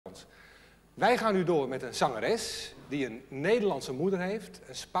Wij gaan nu door met een zangeres die een Nederlandse moeder heeft,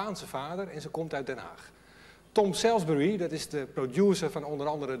 een Spaanse vader en ze komt uit Den Haag. Tom Salisbury, dat is de producer van onder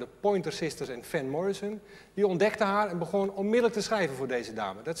andere de Pointer Sisters en Van Morrison, die ontdekte haar en begon onmiddellijk te schrijven voor deze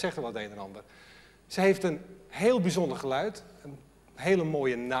dame. Dat zegt wel het een en ander. Ze heeft een heel bijzonder geluid, een hele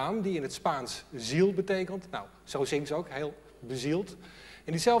mooie naam die in het Spaans ziel betekent. Nou, zo zingt ze ook, heel bezield.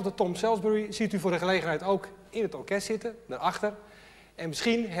 En diezelfde Tom Salisbury ziet u voor de gelegenheid ook in het orkest zitten, daarachter. En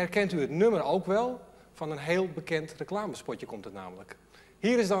misschien herkent u het nummer ook wel, van een heel bekend reclamespotje komt het namelijk.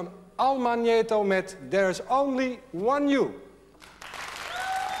 Hier is dan AlmaNieto met There's Only One You.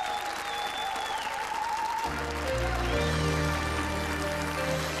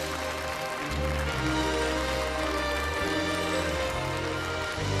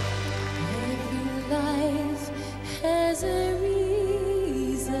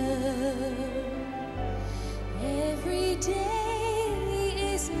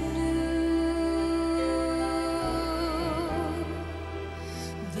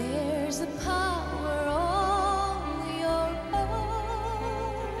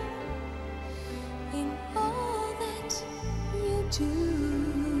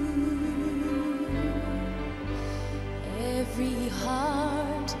 Every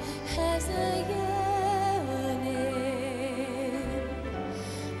heart has a yearning,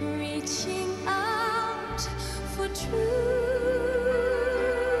 reaching out for truth.